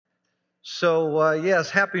Yes,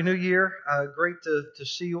 Happy New Year. Great to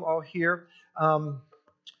see you all here. Um,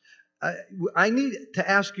 I, I need to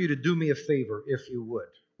ask you to do me a favor, if you would.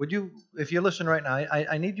 Would you, if you listen right now,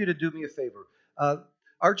 I need you to do me a favor. Uh,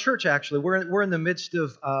 our church, actually, we're in the midst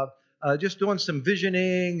of just doing some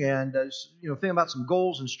visioning and thinking about some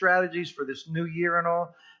goals and strategies for this new year and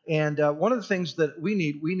all. And one of the things that we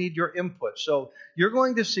need your input. So you're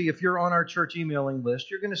going to see, if you're on our church emailing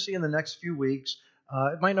list, you're going to see in the next few weeks.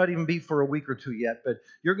 It might not even be for a week or two yet, but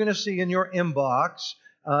you're going to see in your inbox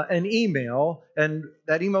an email, and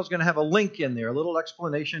that email is going to have a link in there, a little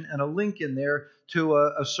explanation, and a link in there to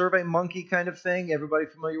a Survey Monkey kind of thing. Everybody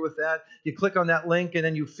familiar with that? You click on that link, and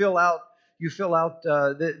then you fill out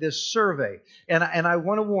this survey. And I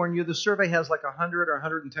want to warn you, the survey has like 100 or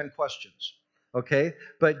 110 questions. Okay,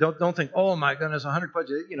 but don't think, oh my goodness, 100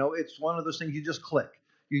 questions. It's one of those things you just click.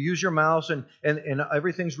 You use your mouse, and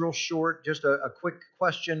everything's real short, just a quick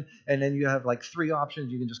question, and then you have like three options.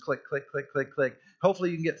 You can just click, click, click, click, click.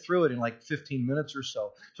 Hopefully you can get through it in like 15 minutes or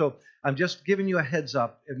so. So I'm just giving you a heads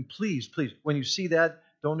up, and please, when you see that,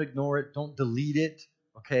 don't ignore it, don't delete it,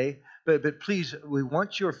 okay? But please, we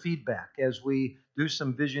want your feedback as we do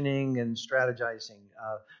some visioning and strategizing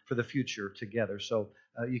for the future together. So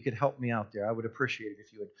you could help me out there. I would appreciate it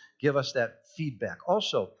if you would give us that feedback.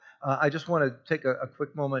 Also, I just want to take a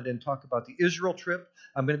quick moment and talk about the Israel trip.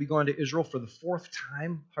 I'm going to be going to Israel for the fourth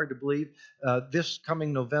time, hard to believe, this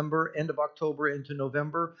coming November, end of October into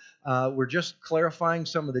November. We're just clarifying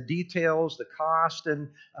some of the details, the cost, and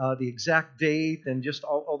the exact date, and just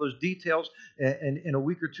all those details. And in a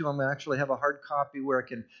week or two, I'm going to actually have a hard copy where I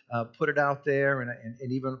can put it out there,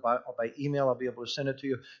 and even by email, I'll be able to send it to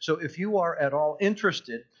you. So if you are at all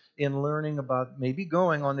interested in learning about maybe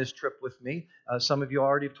going on this trip with me. Some of you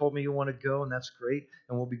already have told me you want to go, and that's great.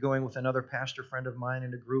 And we'll be going with another pastor friend of mine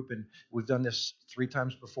in a group, and we've done this 3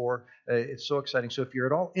 times before. It's so exciting. So if you're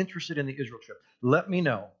at all interested in the Israel trip, let me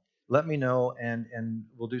know. Let me know, and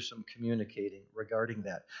we'll do some communicating regarding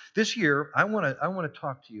that. This year, I want to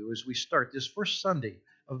talk to you as we start this first Sunday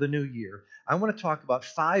of the new year. I want to talk about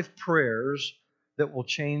 5 prayers that will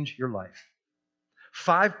change your life.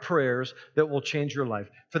 5 prayers that will change your life.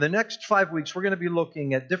 For the next 5 weeks, we're going to be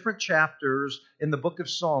looking at different chapters in the book of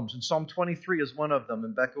Psalms, and Psalm 23 is one of them.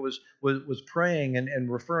 And Becca was praying and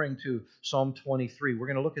referring to Psalm 23. We're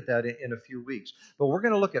going to look at that in a few weeks. But we're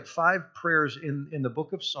going to look at 5 prayers in the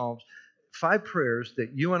book of Psalms, 5 prayers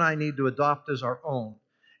that you and I need to adopt as our own.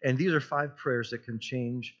 And these are 5 prayers that can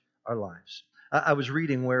change our lives. I was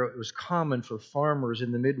reading where it was common for farmers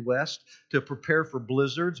in the Midwest to prepare for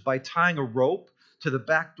blizzards by tying a rope to the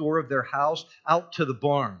back door of their house, out to the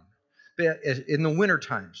barn in the winter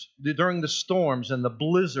times, during the storms and the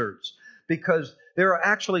blizzards, because there are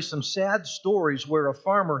actually some sad stories where a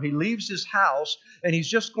farmer, he leaves his house and he's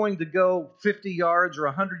just going to go 50 yards or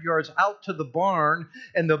 100 yards out to the barn,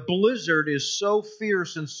 and the blizzard is so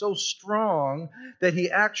fierce and so strong that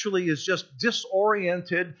he actually is just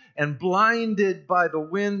disoriented and blinded by the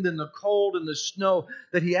wind and the cold and the snow,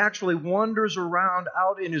 that he actually wanders around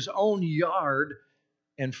out in his own yard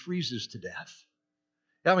and freezes to death.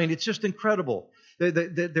 I mean, it's just incredible.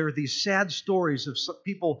 There are these sad stories of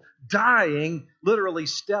people dying literally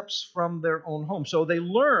steps from their own home. So they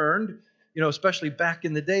learned, especially back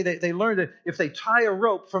in the day, they learned that if they tie a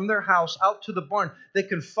rope from their house out to the barn, they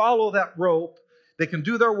can follow that rope. They can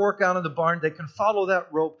do their work out in the barn. They can follow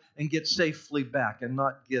that rope and get safely back and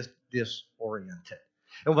not get disoriented.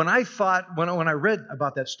 And when I read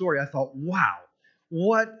about that story, I thought, wow.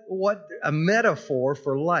 What a metaphor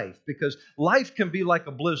for life, because life can be like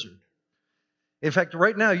a blizzard. In fact,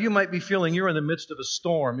 right now you might be feeling you're in the midst of a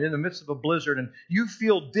storm, you're in the midst of a blizzard, and you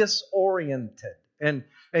feel disoriented. And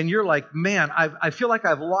you're like, man, I feel like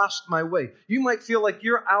I've lost my way. You might feel like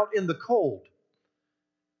you're out in the cold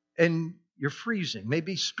and you're freezing,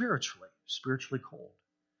 maybe spiritually cold.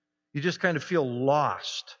 You just kind of feel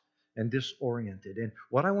lost and disoriented. And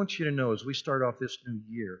what I want you to know as we start off this new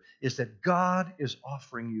year is that God is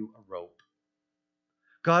offering you a rope.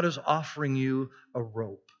 God is offering you a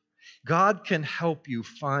rope. God can help you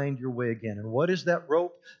find your way again. And what is that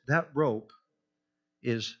rope? That rope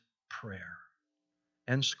is prayer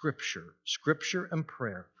and Scripture. Scripture and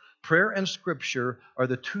prayer. Prayer and Scripture are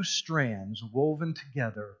the 2 strands woven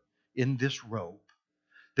together in this rope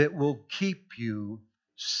that will keep you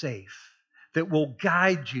safe, that will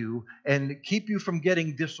guide you and keep you from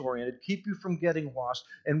getting disoriented, keep you from getting lost,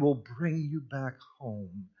 and will bring you back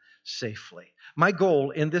home safely. My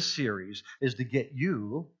goal in this series is to get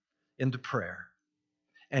you into prayer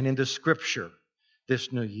and into Scripture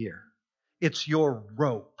this new year. It's your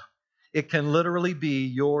rope. It can literally be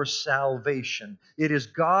your salvation. It is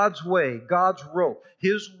God's way, God's rope,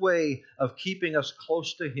 His way of keeping us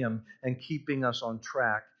close to Him and keeping us on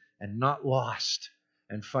track and not lost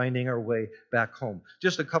and finding our way back home.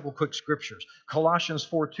 Just a couple quick scriptures. Colossians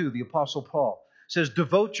 4:2, the Apostle Paul says,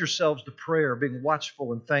 devote yourselves to prayer, being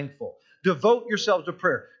watchful and thankful. Devote yourselves to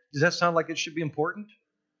prayer. Does that sound like it should be important?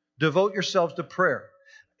 Devote yourselves to prayer.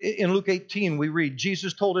 In Luke 18, we read,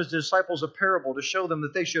 Jesus told His disciples a parable to show them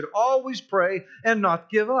that they should always pray and not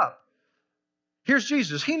give up. Here's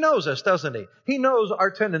Jesus. He knows us, doesn't He? He knows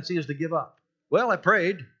our tendency is to give up. Well, I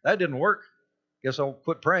prayed. That didn't work. Guess I'll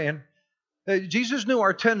quit praying. Jesus knew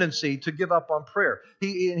our tendency to give up on prayer.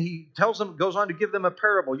 He tells them, goes on to give them a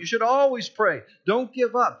parable. You should always pray. Don't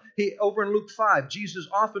give up. Over in Luke 5, Jesus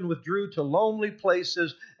often withdrew to lonely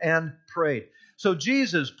places and prayed. So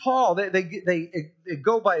Jesus, Paul, they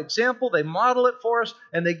go by example. They model it for us,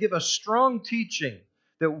 and they give us strong teaching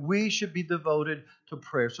that we should be devoted to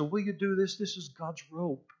prayer. So will you do this? This is God's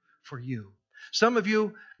rope for you. Some of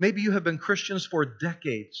you, maybe you have been Christians for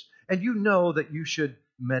decades, and you know that you should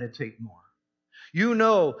meditate more. You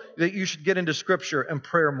know that you should get into Scripture and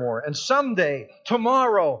prayer more. And someday,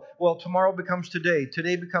 tomorrow becomes today.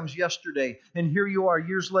 Today becomes yesterday. And here you are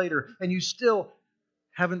years later, and you still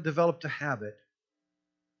haven't developed a habit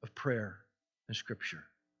of prayer and Scripture.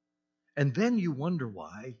 And then you wonder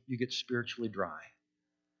why you get spiritually dry.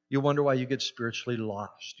 You wonder why you get spiritually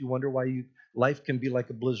lost. You wonder why life can be like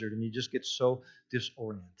a blizzard and you just get so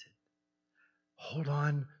disoriented. Hold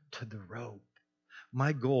on to the rope.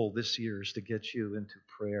 My goal this year is to get you into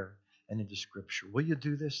prayer and into Scripture. Will you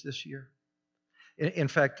do this year? In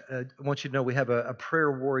fact, I want you to know we have a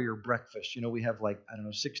prayer warrior breakfast. We have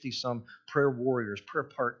 60-some prayer warriors, prayer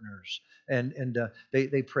partners. And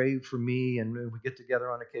they pray for me, and we get together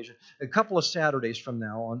on occasion. A couple of Saturdays from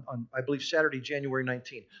now, on I believe Saturday, January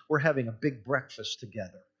 19th, we're having a big breakfast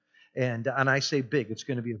together. And I say big. It's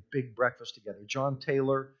going to be a big breakfast together. John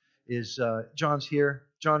Taylor John's here.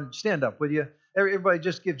 John, stand up, will you? Everybody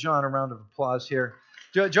just give John a round of applause here.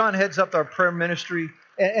 John heads up our prayer ministry,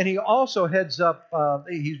 and he also heads up,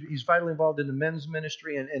 he's vitally involved in the men's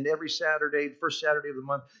ministry, and every Saturday, first Saturday of the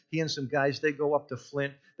month, he and some guys, they go up to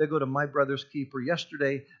Flint. They go to My Brother's Keeper.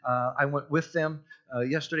 Yesterday, I went with them.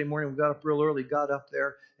 Yesterday morning, we got up real early, got up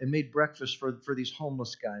there, and made breakfast for these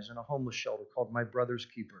homeless guys in a homeless shelter called My Brother's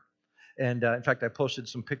Keeper. And in fact, I posted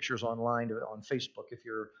some pictures online on Facebook. If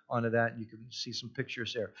you're onto that, you can see some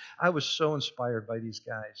pictures there. I was so inspired by these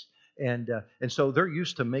guys. And so they're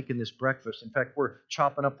used to making this breakfast. In fact, we're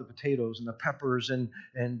chopping up the potatoes and the peppers and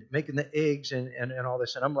making the eggs and all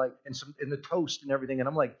this. And I'm like, and the toast and everything. And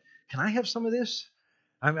I'm like, can I have some of this?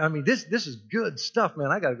 I mean, this is good stuff,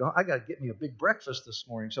 man. I gotta get me a big breakfast this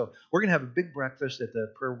morning. So we're gonna have a big breakfast at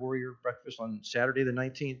the Prayer Warrior breakfast on Saturday the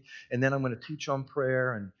 19th, and then I'm gonna teach on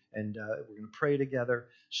prayer and we're gonna pray together.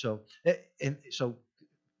 So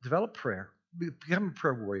develop prayer. Become a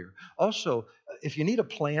prayer warrior. Also, if you need a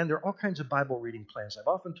plan, there are all kinds of Bible reading plans. I've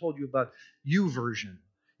often told you about YouVersion.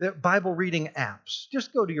 They're Bible reading apps.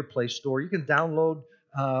 Just go to your Play Store. You can download.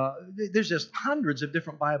 There's just hundreds of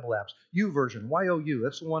different Bible apps. YouVersion, Y-O-U,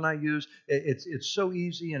 that's the one I use. It's so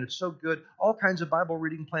easy and it's so good. All kinds of Bible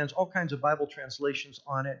reading plans, all kinds of Bible translations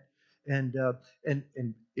on it. And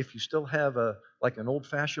if you still have an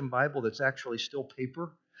old-fashioned Bible that's actually still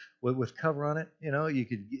paper with cover on it, you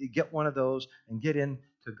could get one of those and get into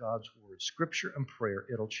God's Word. Scripture and prayer,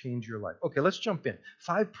 it'll change your life. Okay, let's jump in.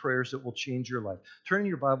 5 prayers that will change your life. Turn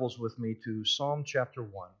your Bibles with me to Psalm chapter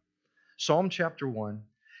 1. Psalm chapter 1.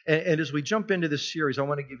 And as we jump into this series, I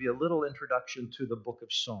want to give you a little introduction to the book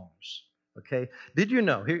of Psalms. Okay? Did you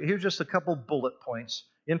know? Here's just a couple bullet points,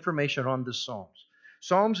 information on the Psalms.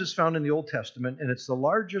 Psalms is found in the Old Testament, and it's the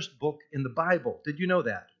largest book in the Bible. Did you know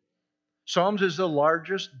that? Psalms is the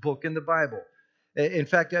largest book in the Bible. In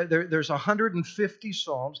fact, there's 150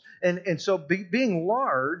 Psalms, and so being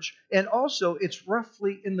large, and also it's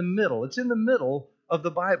roughly in the middle. It's in the middle of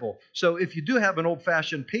the Bible. So if you do have an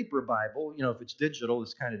old-fashioned paper Bible, if it's digital,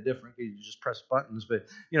 it's kind of different. You just press buttons. But,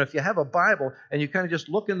 if you have a Bible and you kind of just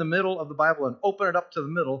look in the middle of the Bible and open it up to the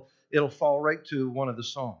middle, it'll fall right to one of the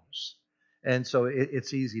Psalms. And so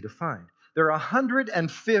it's easy to find. There are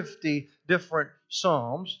 150 different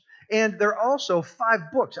Psalms, and there are also 5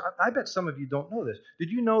 books. I bet some of you don't know this. Did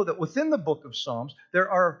you know that within the book of Psalms, there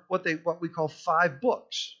are what we call 5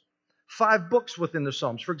 books? 5 books within the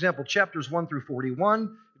Psalms. For example, chapters 1 through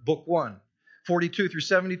 41, book 1. 42 through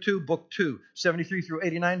 72, book 2. 73 through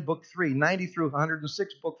 89, book 3. 90 through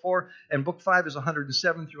 106, book 4. And book 5 is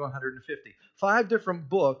 107 through 150. 5 different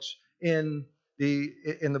books in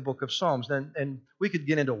in the book of Psalms. And we could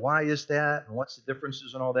get into why is that and what's the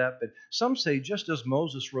differences and all that. But some say just as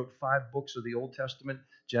Moses wrote 5 books of the Old Testament,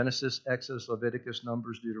 Genesis, Exodus, Leviticus,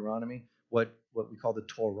 Numbers, Deuteronomy, what we call the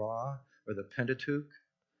Torah or the Pentateuch,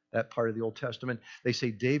 that part of the Old Testament, they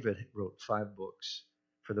say David wrote 5 books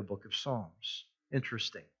for the book of Psalms.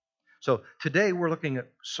 Interesting. So today we're looking at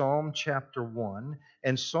Psalm chapter 1,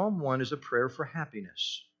 and Psalm 1 is a prayer for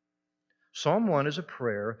happiness. Psalm 1 is a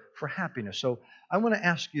prayer for happiness. So I want to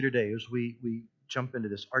ask you today as we jump into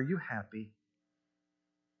this, are you happy?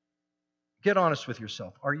 Get honest with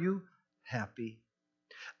yourself. Are you happy?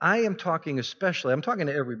 I'm talking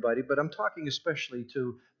to everybody, but I'm talking especially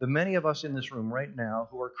to the many of us in this room right now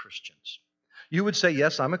who are Christians. You would say,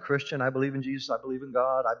 yes, I'm a Christian. I believe in Jesus. I believe in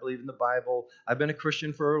God. I believe in the Bible. I've been a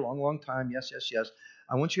Christian for a long, long time. Yes, yes, yes.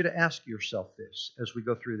 I want you to ask yourself this as we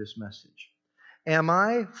go through this message. Am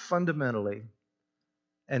I fundamentally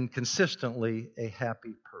and consistently a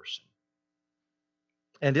happy person?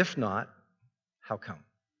 And if not, how come?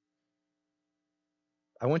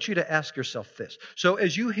 I want you to ask yourself this. So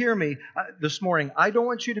as you hear me this morning, I don't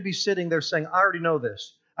want you to be sitting there saying, I already know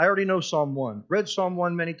this. I already know Psalm 1. Read Psalm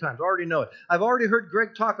 1 many times. I already know it. I've already heard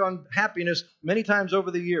Greg talk on happiness many times over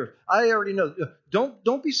the years. I already know.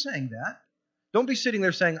 Don't be saying that. Don't be sitting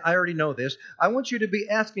there saying, I already know this. I want you to be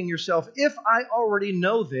asking yourself, if I already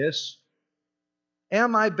know this,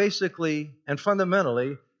 am I basically and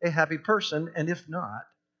fundamentally a happy person? And if not,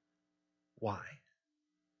 why?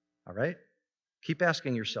 All right? Keep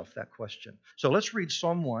asking yourself that question. So let's read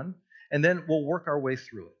Psalm 1, and then we'll work our way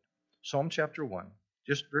through it. Psalm chapter 1,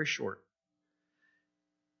 just very short.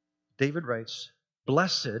 David writes,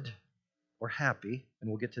 blessed or happy, and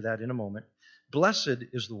we'll get to that in a moment, blessed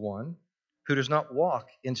is the one who does not walk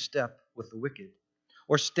in step with the wicked,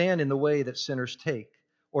 or stand in the way that sinners take,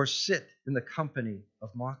 or sit in the company of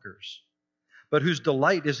mockers, but whose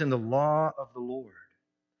delight is in the law of the Lord,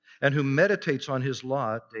 and who meditates on his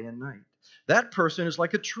law day and night. That person is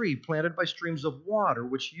like a tree planted by streams of water,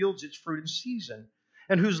 which yields its fruit in season,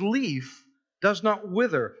 and whose leaf does not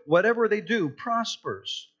wither. Whatever they do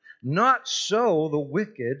prospers. Not so the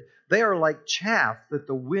wicked. They are like chaff that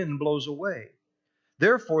the wind blows away.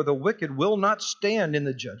 Therefore the wicked will not stand in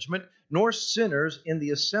the judgment, nor sinners in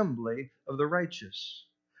the assembly of the righteous.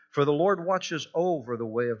 For the Lord watches over the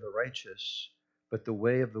way of the righteous, but the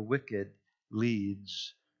way of the wicked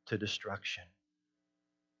leads to destruction.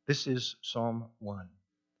 This is Psalm 1.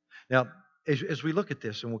 Now, as we look at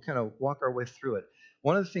this, and we'll kind of walk our way through it,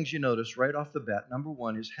 one of the things you notice right off the bat, number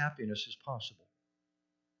one, is happiness is possible.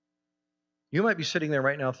 You might be sitting there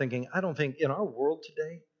right now thinking, I don't think in our world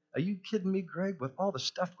today, are you kidding me, Greg? With all the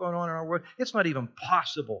stuff going on in our world, it's not even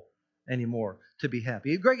possible anymore to be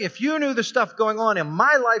happy. Greg, if you knew the stuff going on in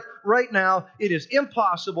my life right now, it is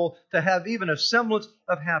impossible to have even a semblance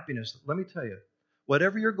of happiness. Let me tell you,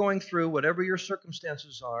 whatever you're going through, whatever your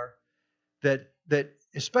circumstances are, that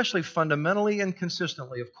especially fundamentally and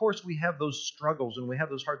consistently, of course we have those struggles and we have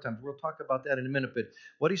those hard times. We'll talk about that in a minute, but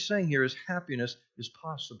what he's saying here is happiness is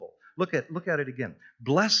possible. Look at it again.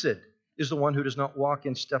 Blessed is the one who does not walk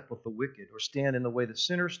in step with the wicked, or stand in the way that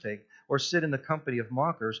sinners take, or sit in the company of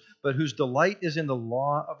mockers, but whose delight is in the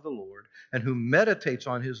law of the Lord, and who meditates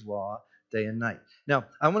on his law day and night. Now,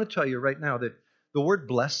 I want to tell you right now that the word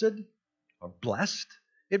blessed, or blessed,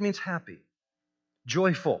 it means happy,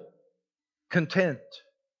 joyful, content,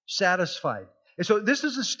 satisfied. And so this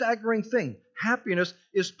is a staggering thing. Happiness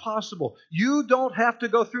is possible. You don't have to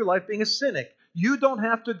go through life being a cynic. You don't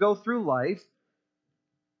have to go through life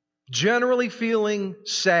generally feeling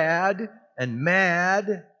sad and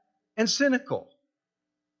mad and cynical.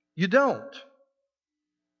 You don't.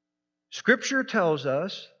 Scripture tells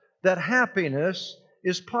us that happiness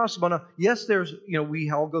is possible. Now, yes, we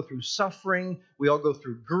all go through suffering, we all go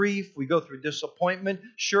through grief, we go through disappointment.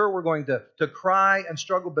 Sure, we're going to cry and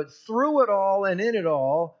struggle, but through it all and in it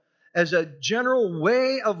all, as a general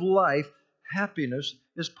way of life, happiness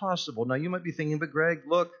is possible. Now, you might be thinking, but Greg,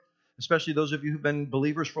 look, especially those of you who've been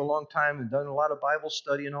believers for a long time and done a lot of Bible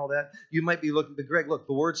study and all that, you might be looking, but Greg, look,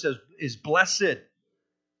 the word says is blessed.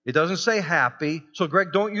 It doesn't say happy. So,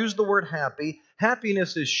 Greg, don't use the word happy.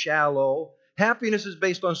 Happiness is shallow. Happiness is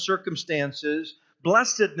based on circumstances.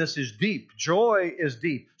 Blessedness is deep. Joy is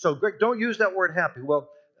deep. So, Greg, don't use that word happy. Well,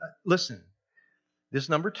 listen. This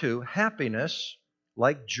number 2, happiness,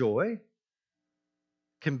 like joy,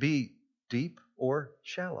 can be deep or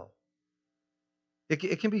shallow.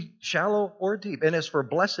 It can be shallow or deep. And as for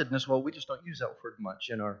blessedness, well, we just don't use that word much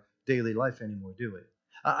in our daily life anymore, do we?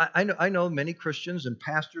 I know many Christians and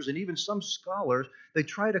pastors and even some scholars, they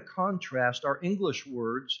try to contrast our English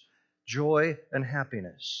words, joy and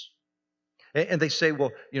happiness. And they say,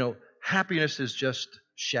 well, happiness is just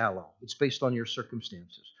shallow. It's based on your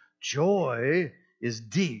circumstances. Joy is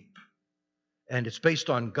deep, and it's based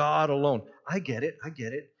on God alone. I get it.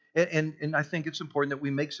 And I think it's important that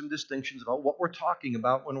we make some distinctions about what we're talking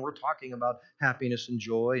about when we're talking about happiness and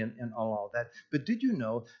joy and all that. But did you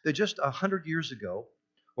know that just 100 years ago,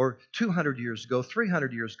 or 200 years ago,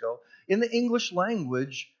 300 years ago, in the English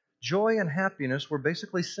language, joy and happiness were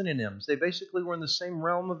basically synonyms. They basically were in the same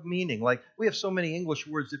realm of meaning. Like, we have so many English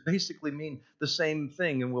words that basically mean the same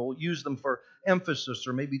thing, and we'll use them for emphasis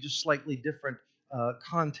or maybe just slightly different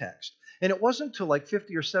context. And it wasn't until like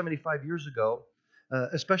 50 or 75 years ago,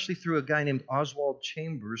 especially through a guy named Oswald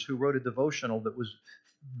Chambers, who wrote a devotional that was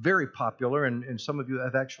very popular, and some of you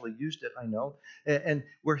have actually used it, I know, and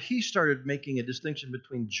where he started making a distinction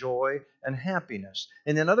between joy and happiness.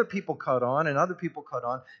 And then other people caught on, and other people caught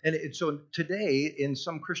on. And so today, in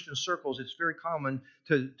some Christian circles, it's very common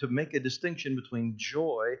to make a distinction between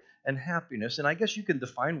joy and happiness. And I guess you can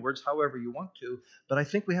define words however you want to, but I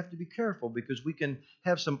think we have to be careful because we can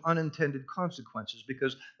have some unintended consequences.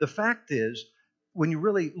 Because the fact is, when you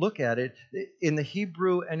really look at it, in the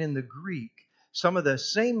Hebrew and in the Greek, some of the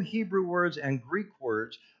same Hebrew words and Greek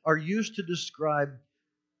words are used to describe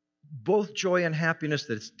both joy and happiness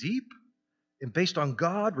that's deep and based on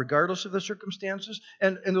God, regardless of the circumstances.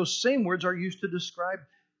 And those same words are used to describe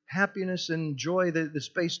happiness and joy that's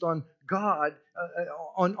based on God,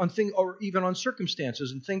 on things, or even on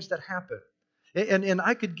circumstances and things that happen. And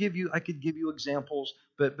I could give you examples,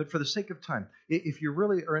 but for the sake of time, if you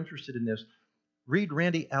really are interested in this, read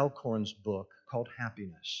Randy Alcorn's book called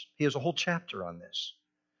Happiness. He has a whole chapter on this.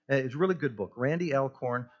 It's a really good book, Randy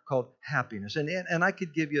Alcorn, called Happiness. And I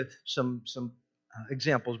could give you some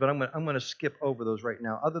examples, but I'm going to skip over those right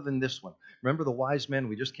now, other than this one. Remember the wise men?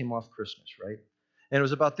 We just came off Christmas, right? And it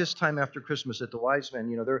was about this time after Christmas that the wise men,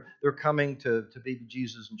 they're coming to baby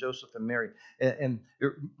Jesus and Joseph and Mary. And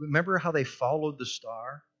remember how they followed the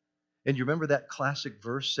star? And you remember that classic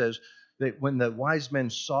verse says that when the wise men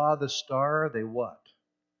saw the star, they what?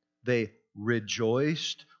 They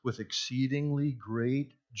rejoiced with exceedingly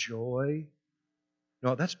great joy.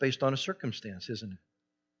 No, that's based on a circumstance, isn't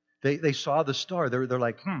it? They saw the star. They're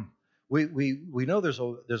like, we know there's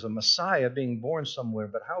a Messiah being born somewhere,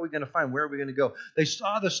 but how are we going to find? Where are we going to go? They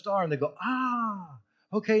saw the star and they go,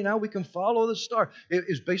 okay, now we can follow the star. It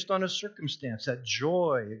is based on a circumstance, that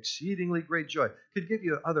joy, exceedingly great joy. Could give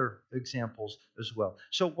you other examples as well.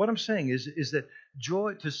 So what I'm saying is that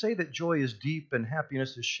joy, to say that joy is deep and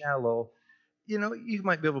happiness is shallow, you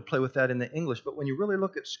might be able to play with that in the English, but when you really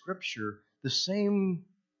look at Scripture, the same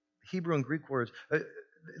Hebrew and Greek words,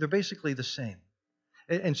 they're basically the same.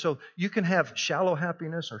 And so you can have shallow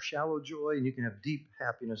happiness or shallow joy, and you can have deep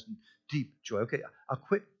happiness and deep joy. Okay, I'll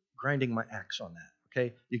quit grinding my axe on that.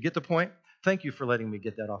 Okay, you get the point? Thank you for letting me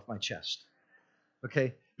get that off my chest.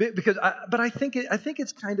 Okay, because I think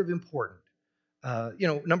it's kind of important.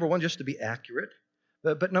 Number one, just to be accurate.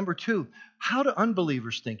 But number two, how do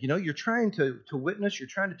unbelievers think? You're trying to witness, you're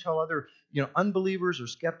trying to tell other, unbelievers or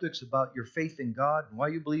skeptics about your faith in God and why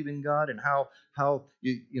you believe in God and how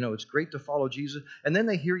it's great to follow Jesus. And then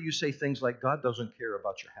they hear you say things like, God doesn't care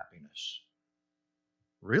about your happiness.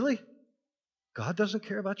 Really? God doesn't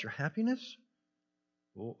care about your happiness?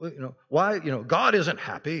 Well, why? God isn't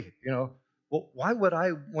happy. Well, why would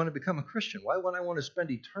I want to become a Christian? Why would I want to spend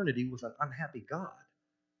eternity with an unhappy God?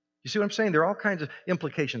 You see what I'm saying? There are all kinds of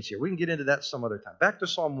implications here. We can get into that some other time. Back to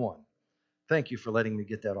Psalm 1. Thank you for letting me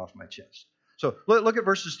get that off my chest. So look at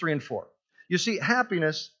verses 3 and 4. You see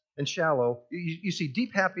happiness and shallow. You see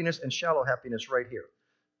deep happiness and shallow happiness right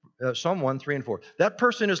here. Psalm 1, 3 and 4. That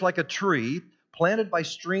person is like a tree planted by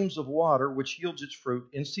streams of water, which yields its fruit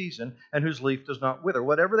in season, and whose leaf does not wither.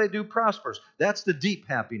 Whatever they do prospers. That's the deep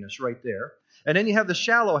happiness right there. And then you have the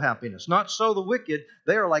shallow happiness. Not so the wicked.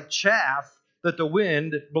 They are like chaff that the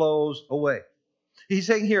wind blows away. He's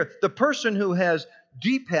saying here, the person who has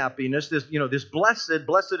deep happiness, this blessed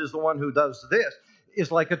is the one who does this,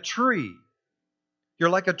 is like a tree.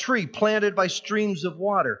 You're like a tree planted by streams of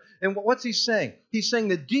water. And what's he saying? He's saying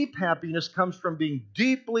that deep happiness comes from being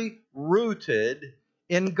deeply rooted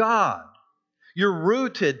in God. You're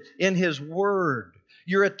rooted in His Word.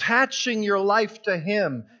 You're attaching your life to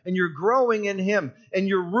Him, and you're growing in Him, and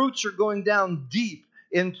your roots are going down deep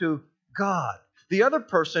into God. The other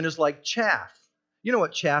person is like chaff. You know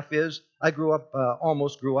what chaff is? I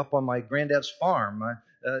almost grew up on my granddad's farm,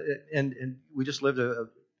 and we just lived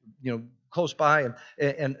close by,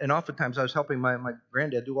 and oftentimes I was helping my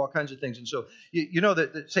granddad do all kinds of things. And so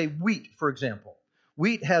that say wheat, for example.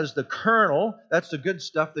 Wheat has the kernel, that's the good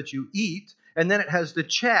stuff that you eat, And then it has the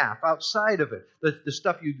chaff outside of it, the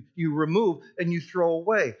stuff you remove and you throw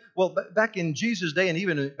away. Well, back in Jesus' day and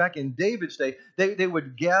even back in David's day, they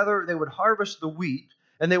would harvest the wheat,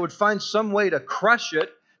 and they would find some way to crush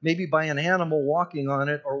it, maybe by an animal walking on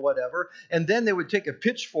it or whatever. And then they would take a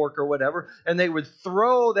pitchfork or whatever, and they would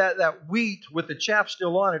throw that wheat with the chaff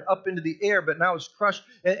still on it up into the air, but now it's crushed,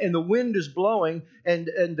 and the wind is blowing, and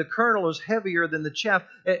the kernel is heavier than the chaff,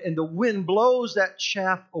 and the wind blows that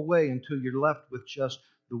chaff away until you're left with just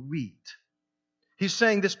the wheat. He's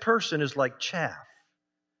saying this person is like chaff.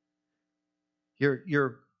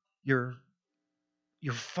 You're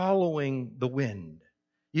following the wind.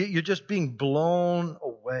 You're just being blown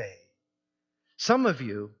away. Some of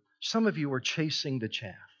you are chasing the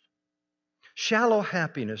chaff. Shallow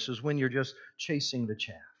happiness is when you're just chasing the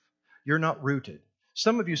chaff. You're not rooted.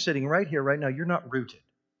 Some of you sitting right here, right now, you're not rooted.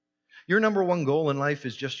 Your number one goal in life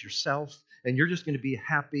is just yourself, and you're just going to be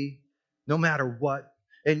happy no matter what.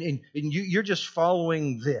 And you're just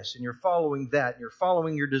following this, and you're following that, and you're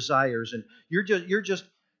following your desires, and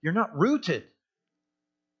you're not rooted.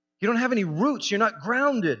 You don't have any roots. You're not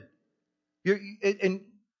grounded. You're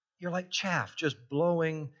like chaff just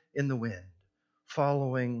blowing in the wind,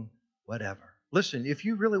 following whatever. Listen, if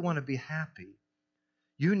you really want to be happy,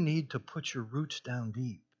 you need to put your roots down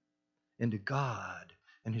deep into God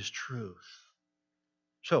and His truth.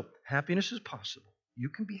 So, happiness is possible. You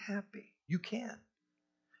can be happy. You can.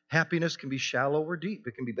 Happiness can be shallow or deep.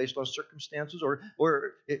 It can be based on circumstances,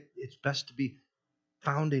 or it's best to be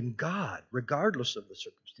found in God, regardless of the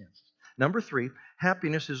circumstances. Number 3,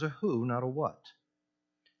 happiness is a who, not a what.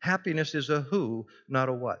 Happiness is a who, not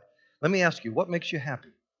a what. Let me ask you, what makes you happy?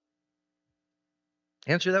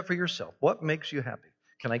 Answer that for yourself. What makes you happy?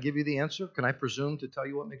 Can I give you the answer? Can I presume to tell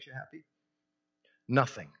you what makes you happy?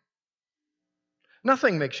 Nothing.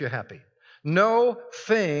 Nothing makes you happy. No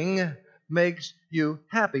thing makes you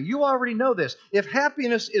happy. You already know this. If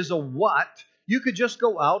happiness is a what, you could just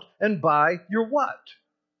go out and buy your what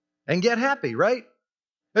and get happy, right?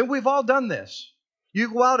 And we've all done this.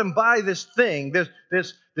 You go out and buy this thing,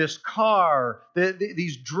 this car,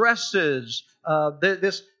 these dresses,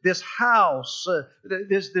 this house,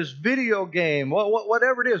 this video game,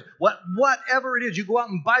 whatever it is, whatever it is, you go out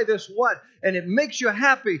and buy this what, and it makes you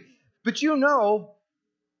happy. But you know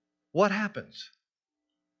what happens.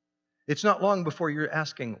 It's not long before you're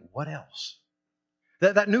asking, what else?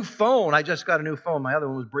 That new phone, I just got a new phone. My other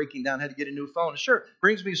one was breaking down. I had to get a new phone. Sure,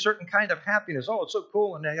 brings me a certain kind of happiness. Oh, it's so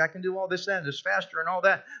cool, and I can do all this and it's faster and all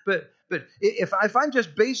that. But if I'm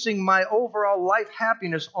just basing my overall life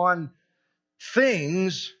happiness on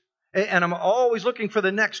things, and I'm always looking for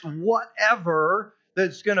the next whatever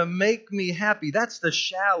that's going to make me happy, that's the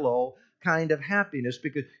shallow kind of happiness,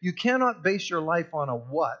 because you cannot base your life on a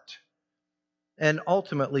what and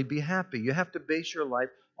ultimately be happy. You have to base your life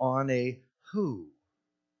on a who.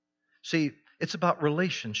 See, it's about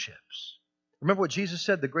relationships. Remember what Jesus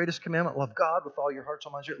said, the greatest commandment, love God with all your heart,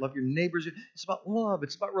 soul, mind, spirit, love your neighbors. It's about love.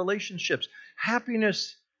 It's about relationships.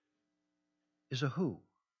 Happiness is a who,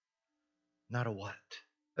 not a what.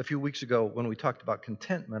 A few weeks ago when we talked about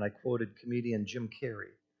contentment, I quoted comedian Jim Carrey.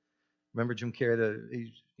 Remember Jim Carrey, he's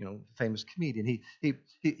famous comedian. He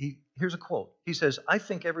here's a quote. He says, I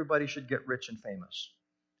think everybody should get rich and famous.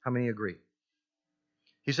 How many agree?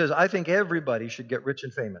 He says, I think everybody should get rich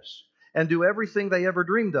and famous and do everything they ever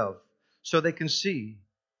dreamed of so they can see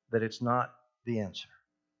that it's not the answer.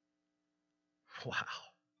 Wow.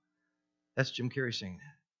 That's Jim Carrey saying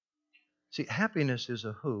that. See, happiness is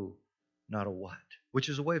a who, not a what, which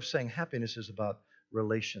is a way of saying happiness is about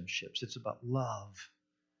relationships. It's about love.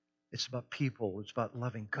 It's about people. It's about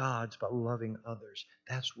loving God. It's about loving others.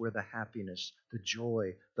 That's where the happiness, the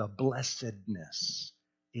joy, the blessedness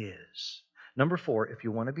is. Number 4, if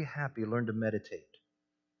you want to be happy, learn to meditate.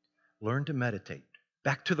 Learn to meditate.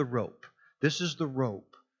 Back to the rope. This is the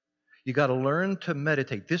rope. You got to learn to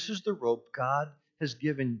meditate. This is the rope God has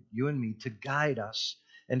given you and me to guide us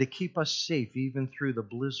and to keep us safe even through the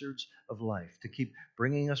blizzards of life, to keep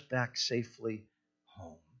bringing us back safely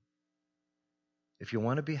home. If you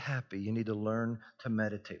want to be happy, you need to learn to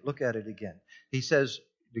meditate. Look at it again. He says,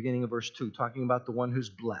 beginning of verse 2, talking about the one who's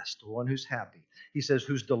blessed, the one who's happy. He says,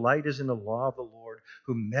 whose delight is in the law of the Lord,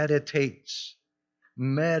 who meditates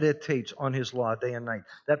on his law day and night.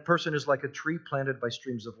 That person is like a tree planted by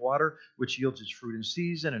streams of water, which yields its fruit in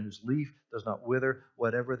season, and whose leaf does not wither.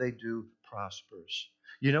 Whatever they do prospers.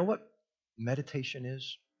 You know what meditation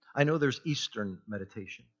is? I know there's Eastern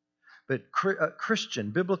meditation, but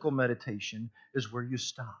Christian, biblical meditation is where you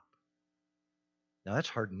stop. Now that's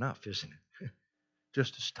hard enough, isn't it?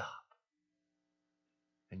 Just to stop.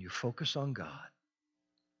 And you focus on God.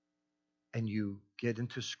 and you get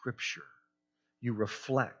into Scripture. You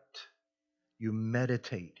reflect, you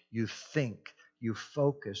meditate, you think, you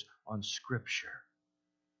focus on Scripture.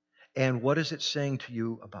 And what is it saying to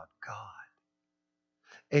you about God?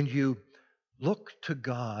 And you look to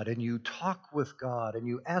God and you talk with God and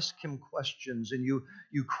you ask Him questions and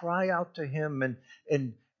you cry out to Him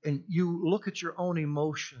and you look at your own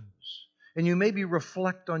emotions and you maybe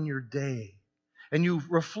reflect on your day and you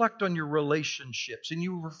reflect on your relationships and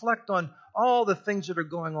you reflect on all the things that are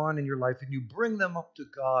going on in your life and you bring them up to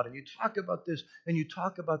God and you talk about this and you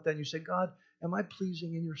talk about that and you say, God, am I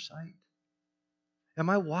pleasing in your sight? Am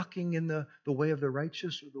I walking in the way of the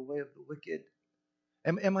righteous or the way of the wicked?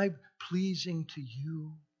 Am I pleasing to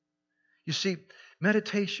you? You see,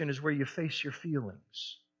 meditation is where you face your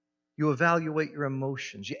feelings. You evaluate your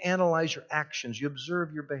emotions. You analyze your actions. You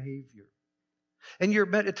observe your behavior. And your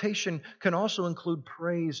meditation can also include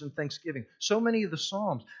praise and thanksgiving. So many of the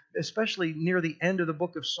Psalms, especially near the end of the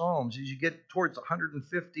book of Psalms, as you get towards the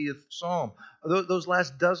 150th Psalm, those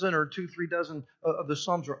last dozen or 3 dozen of the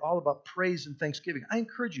Psalms are all about praise and thanksgiving. I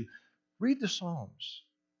encourage you, read the Psalms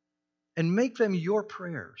and make them your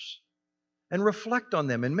prayers and reflect on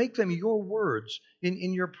them and make them your words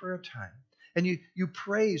in your prayer time. And you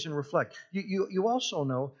praise and reflect. You also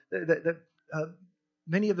know that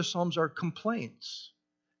many of the Psalms are complaints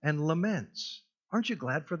and laments. Aren't you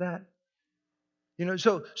glad for that? You know,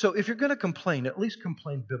 so if you're going to complain, at least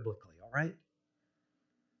complain biblically, all right?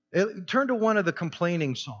 Turn to one of the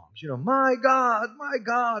complaining Psalms. You know, my God,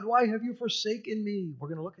 why have you forsaken me? We're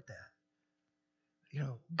going to look at that. You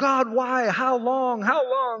know, God, why? How long,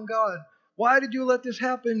 God? Why did you let this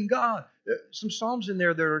happen, God? Some Psalms in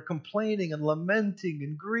there that are complaining and lamenting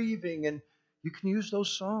and grieving, and you can use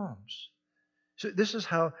those Psalms. So this is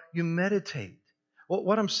how you meditate. Well,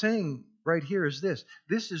 what I'm saying right here is this.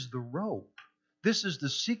 This is the rope. This is the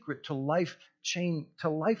secret to life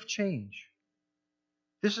change.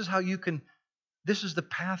 This is how you can, this is the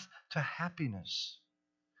path to happiness.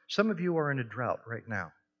 Some of you are in a drought right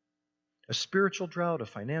now. A spiritual drought, a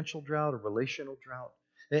financial drought, a relational drought.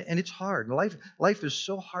 And it's hard. Life is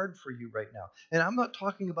so hard for you right now. And I'm not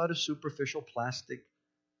talking about a superficial plastic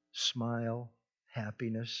smile,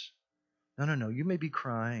 happiness. No. You may be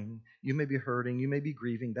crying. You may be hurting. You may be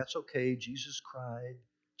grieving. That's okay. Jesus cried.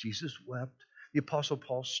 Jesus wept. The Apostle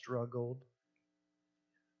Paul struggled.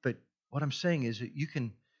 But what I'm saying is that you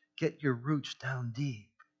can get your roots down deep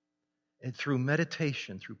and through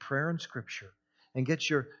meditation, through prayer and Scripture, and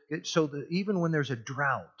so that even when there's a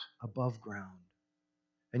drought above ground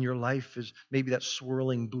and your life is maybe that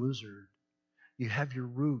swirling blizzard, you have your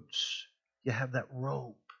roots, you have that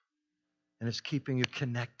rope, and it's keeping you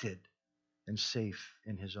connected and safe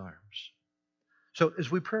in His arms. So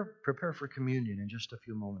as we prepare for communion in just a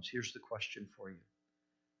few moments, here's the question for you.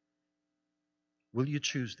 Will you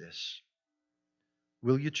choose this?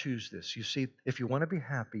 Will you choose this? You see, if you want to be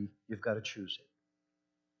happy, you've got to choose it.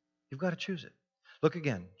 You've got to choose it. Look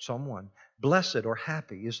again, Psalm 1. Blessed or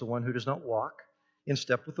happy is the one who does not walk in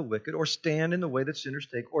step with the wicked, or stand in the way that sinners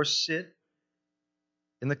take, or sit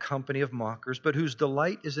in the company of mockers, but whose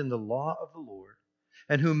delight is in the law of the Lord,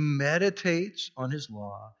 and who meditates on His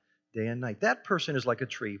law day and night. That person is like a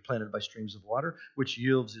tree planted by streams of water, which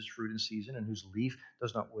yields its fruit in season, and whose leaf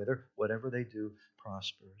does not wither. Whatever they do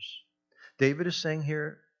prospers. David is saying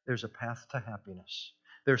here, there's a path to happiness.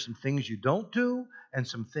 There are some things you don't do, and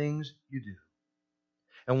some things you do.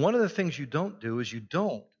 And one of the things you don't do is you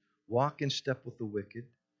don't walk in step with the wicked,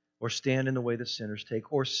 or stand in the way that sinners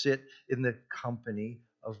take, or sit in the company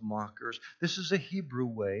of mockers. This is a Hebrew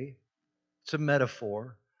way. It's a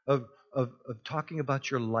metaphor of talking about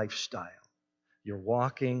your lifestyle. You're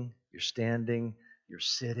walking, you're standing, you're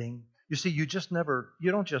sitting. You see, you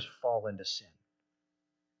don't just fall into sin.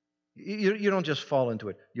 You don't just fall into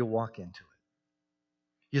it. You walk into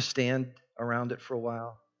it. You stand around it for a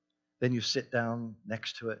while, then you sit down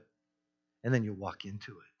next to it, and then you walk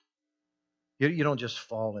into it. You don't just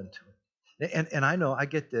fall into it. And I know, I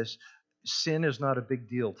get this. Sin is not a big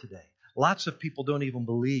deal today. Lots of people don't even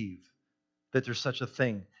believe that there's such a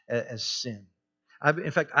thing as sin.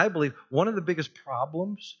 In fact, I believe one of the biggest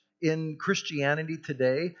problems in Christianity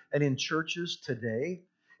today and in churches today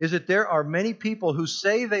is that there are many people who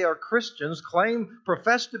say they are Christians,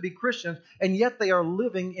 profess to be Christians, and yet they are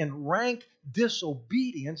living in rank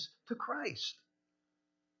disobedience to Christ.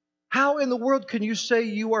 How in the world can you say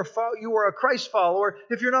you are a Christ follower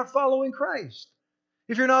if you're not following Christ?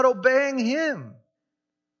 If you're not obeying Him?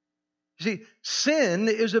 You see, sin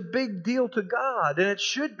is a big deal to God, and it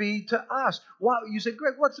should be to us. Wow, you say,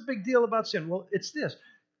 Greg, what's the big deal about sin? Well, it's this.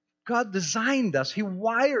 God designed us. He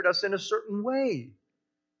wired us in a certain way.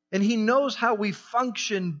 And He knows how we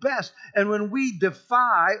function best. And when we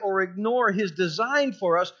defy or ignore His design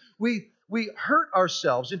for us, we hurt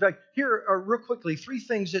ourselves. In fact, here are real quickly 3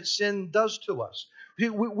 things that sin does to us.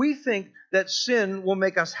 We think that sin will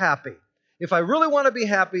make us happy. If I really want to be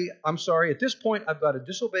happy, I'm sorry, at this point, I've got to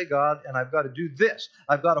disobey God and I've got to do this.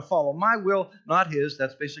 I've got to follow my will, not His.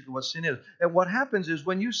 That's basically what sin is. And what happens is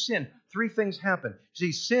when you sin, 3 things happen.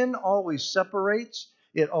 See, sin always separates,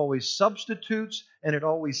 it always substitutes, and it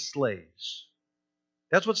always slays.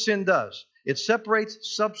 That's what sin does. It separates,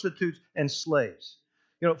 substitutes, and slays.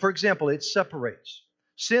 For example, it separates.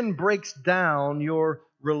 Sin breaks down your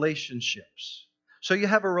relationships. So you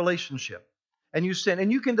have a relationship. And you sin,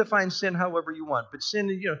 and you can define sin however you want. But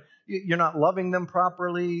sin, you're not loving them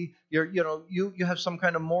properly. You have some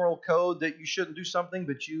kind of moral code that you shouldn't do something,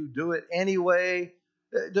 but you do it anyway.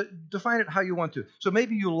 Define it how you want to. So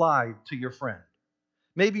maybe you lie to your friend.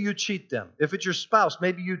 Maybe you cheat them. If it's your spouse,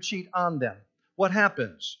 maybe you cheat on them. What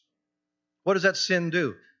happens? What does that sin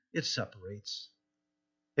do? It separates.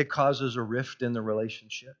 It causes a rift in the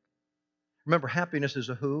relationship. Remember, happiness is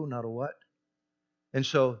a who, not a what. And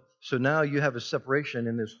so now you have a separation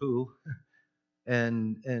in this who,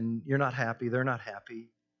 and you're not happy, they're not happy.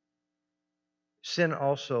 Sin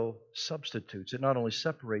also substitutes. It not only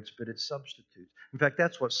separates, but it substitutes. In fact,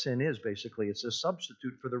 that's what sin is, basically. It's a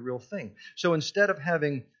substitute for the real thing. So instead of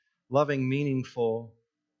having loving, meaningful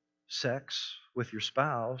sex with your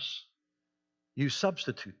spouse, you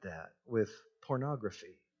substitute that with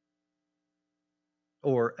pornography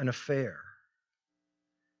or an affair.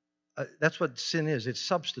 That's what sin is. It's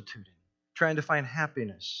substituting, trying to find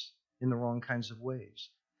happiness in the wrong kinds of ways.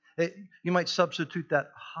 You might substitute that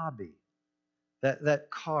hobby, that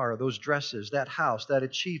car, those dresses, that house, that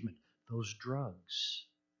achievement, those drugs.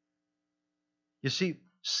 You see,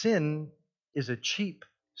 sin is a cheap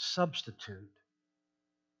substitute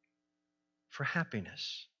for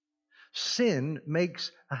happiness. Sin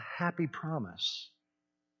makes a happy promise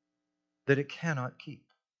that it cannot keep.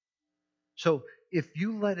 So if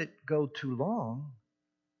you let it go too long,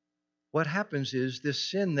 what happens is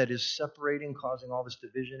this sin that is separating, causing all this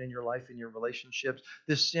division in your life, in your relationships,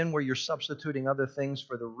 this sin where you're substituting other things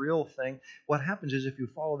for the real thing, what happens is if you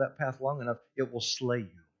follow that path long enough, it will slay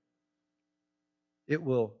you. It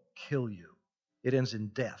will kill you. It ends in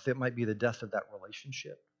death. It might be the death of that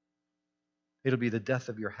relationship. It'll be the death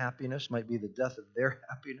of your happiness, might be the death of their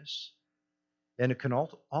happiness. And it can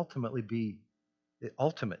ultimately be the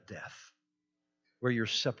ultimate death, where you're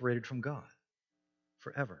separated from God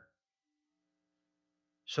forever.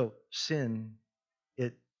 So sin,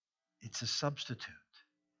 it's a substitute,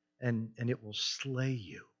 and it will slay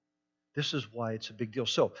you. This is why it's a big deal.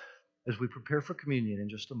 So as we prepare for communion in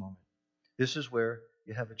just a moment, this is where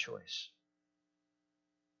you have a choice.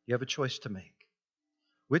 You have a choice to make.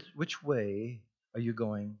 Which way are you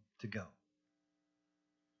going to go?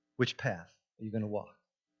 Which path are you going to walk?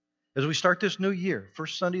 As we start this new year,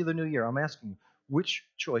 first Sunday of the new year, I'm asking you, which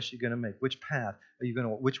choice are you going to make? Which path are you going to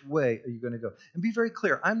walk? Which way are you going to go? And be very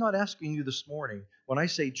clear, I'm not asking you this morning, when I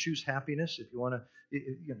say choose happiness, if you want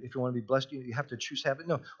to be blessed, you have to choose happiness.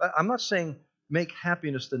 No, I'm not saying make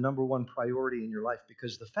happiness the number one priority in your life,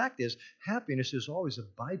 because the fact is, happiness is always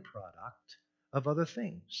a byproduct of other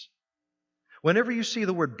things. Whenever you see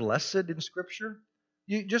the word blessed in Scripture,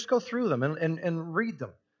 you just go through them and read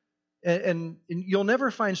them. And you'll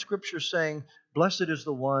never find Scripture saying, blessed is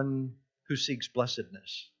the one who seeks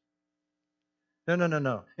blessedness.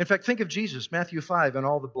 No. In fact, think of Jesus, Matthew 5, and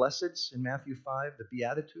all the blesseds in Matthew 5, the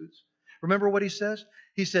Beatitudes. Remember what He says?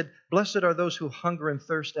 He said, blessed are those who hunger and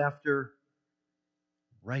thirst after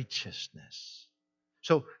righteousness.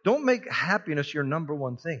 So don't make happiness your number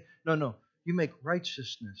one thing. No. You make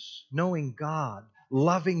righteousness, knowing God,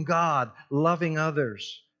 loving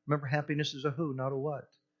others. Remember, happiness is a who, not a what.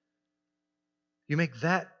 You make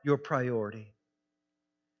that your priority,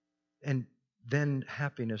 and then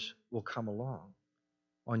happiness will come along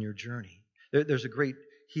on your journey. There's a great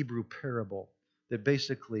Hebrew parable that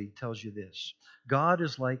basically tells you this. God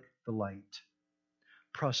is like the light.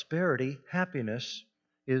 Prosperity, happiness,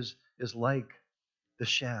 is like the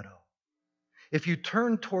shadow. If you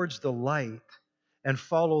turn towards the light and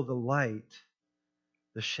follow the light,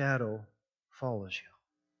 the shadow follows you.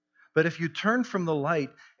 But if you turn from the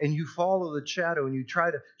light and you follow the shadow and you try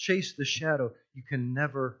to chase the shadow, you can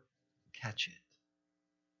never catch it.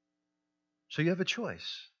 So you have a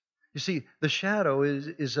choice. You see, the shadow is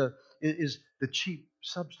the cheap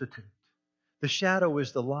substitute. The shadow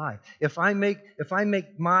is the lie. If I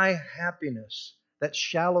make my happiness, that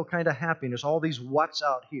shallow kind of happiness, all these what's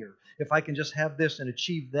out here, if I can just have this and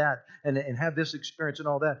achieve that and have this experience and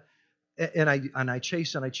all that, And I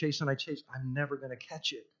chase and I chase and I chase. I'm never going to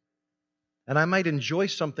catch it. And I might enjoy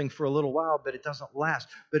something for a little while, but it doesn't last.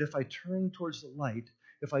 But if I turn towards the light,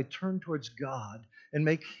 if I turn towards God and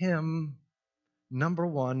make Him number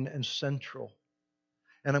one and central,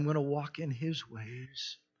 and I'm going to walk in His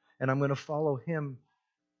ways, and I'm going to follow Him,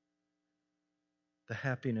 the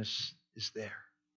happiness is there.